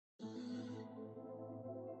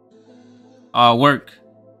Hard work.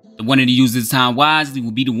 The one that uses his time wisely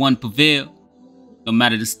will be the one to prevail. No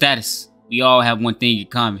matter the status, we all have one thing in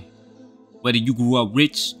common. Whether you grew up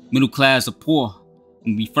rich, middle class, or poor,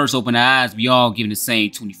 when we first open our eyes, we all given the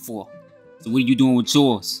same 24. So what are you doing with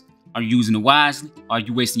yours? Are you using it wisely, or are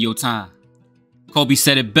you wasting your time? Kobe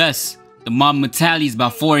said it best. The modern mentality is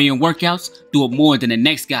about 4 AM workouts, do it more than the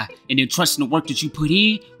next guy, and then trusting the work that you put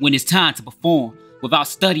in when it's time to perform. Without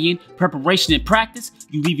studying, preparation, and practice,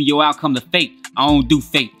 you leaving your outcome to fate. I don't do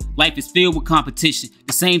fate. Life is filled with competition.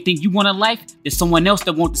 The same thing you want in life, there's someone else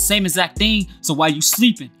that wants the same exact thing. So while you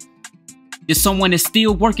sleeping, there's someone that's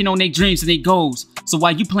still working on their dreams and their goals. So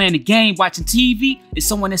while you playing the game, watching TV, there's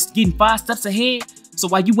someone that's getting 5 steps ahead. So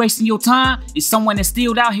while you wasting your time, there's someone that's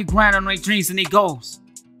still out here grinding on their dreams and their goals.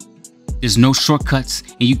 There's no shortcuts,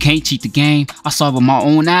 and you can't cheat the game. I saw it with my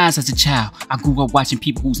own eyes as a child. I grew up watching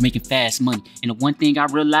people who was making fast money. And the one thing I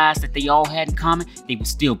realized that they all had in common, they were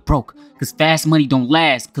still broke. Because fast money don't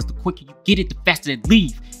last, because the quicker you get it, the faster it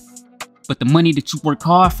leaves. But the money that you work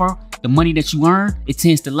hard for, the money that you earn, it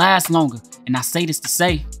tends to last longer. And I say this to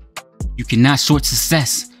say, you cannot short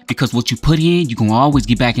success, because what you put in, you're gonna always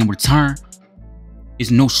get back in return.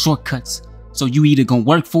 There's no shortcuts. So you either gonna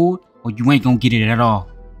work for it, or you ain't gonna get it at all.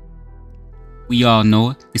 We all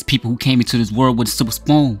know it. There's people who came into this world with a silver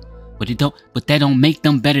spoon, but that don't make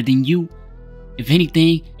them better than you. If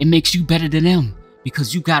anything, it makes you better than them,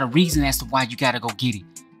 because you got a reason as to why you gotta go get it.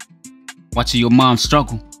 Watching your mom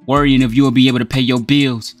struggle, worrying if you'll be able to pay your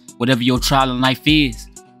bills, whatever your trial in life is.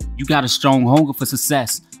 You got a strong hunger for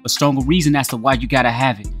success, a stronger reason as to why you gotta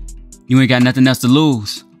have it. You ain't got nothing else to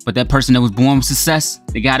lose. But that person that was born with success,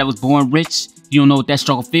 the guy that was born rich, you don't know what that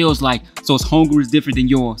struggle feels like, so his hunger is different than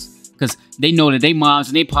yours. Because they know that they moms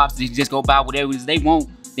and they pops, they just go buy whatever it is they want.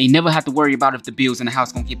 They never have to worry about if the bills in the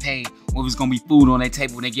house gonna get paid, or if it's gonna be food on their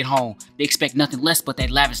table when they get home. They expect nothing less but that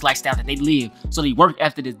lavish lifestyle that they live. So they work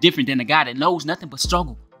after this different than the guy that knows nothing but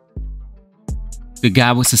struggle. The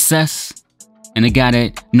guy with success and the guy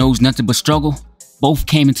that knows nothing but struggle, both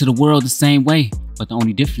came into the world the same way. But the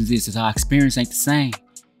only difference is our experience ain't the same.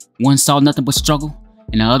 One saw nothing but struggle,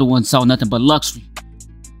 and the other one saw nothing but luxury.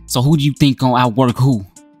 So who do you think gonna outwork who?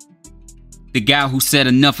 The guy who said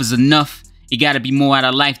enough is enough, it gotta be more out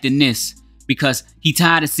of life than this, because he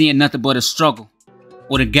tired of seeing nothing but a struggle.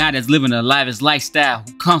 Or the guy that's living a lavish lifestyle,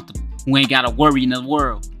 who comfortable, who ain't gotta worry in the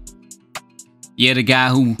world. Yeah, the guy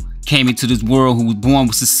who came into this world, who was born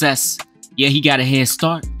with success, yeah, he got a head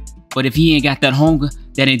start. But if he ain't got that hunger,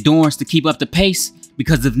 that endurance to keep up the pace,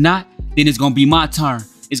 because if not, then it's gonna be my turn.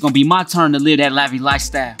 It's gonna be my turn to live that lavish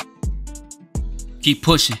lifestyle. Keep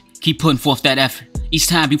pushing, keep putting forth that effort. Each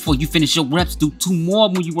time before you finish your reps, do 2 more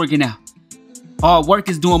when you're working out. Hard work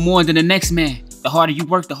is doing more than the next man. The harder you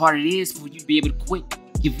work, the harder it is for you to be able to quit,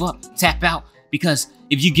 give up, tap out. Because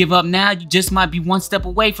if you give up now, you just might be one step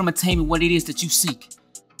away from attaining what it is that you seek.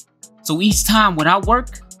 So each time when I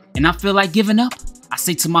work and I feel like giving up, I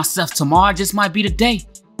say to myself, tomorrow just might be the day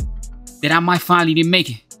that I might finally didn't make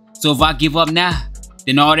it. So if I give up now,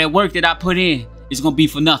 then all that work that I put in is gonna be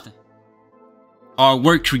for nothing. Hard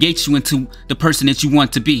work creates you into the person that you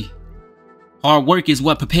want to be. Hard work is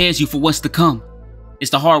what prepares you for what's to come.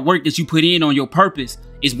 It's the hard work that you put in on your purpose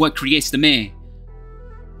is what creates the man.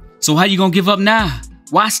 So how you gonna give up now?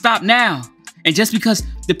 Why stop now? And just because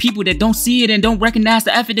the people that don't see it and don't recognize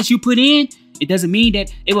the effort that you put in, it doesn't mean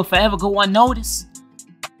that it will forever go unnoticed.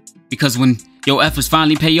 Because when your efforts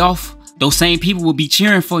finally pay off, those same people will be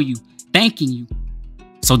cheering for you, thanking you.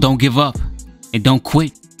 So don't give up and don't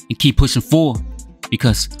quit and keep pushing forward.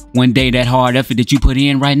 Because one day that hard effort that you put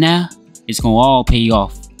in right now, it's gonna all pay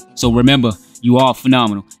off. So remember, you are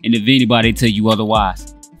phenomenal. And if anybody tell you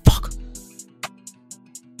otherwise,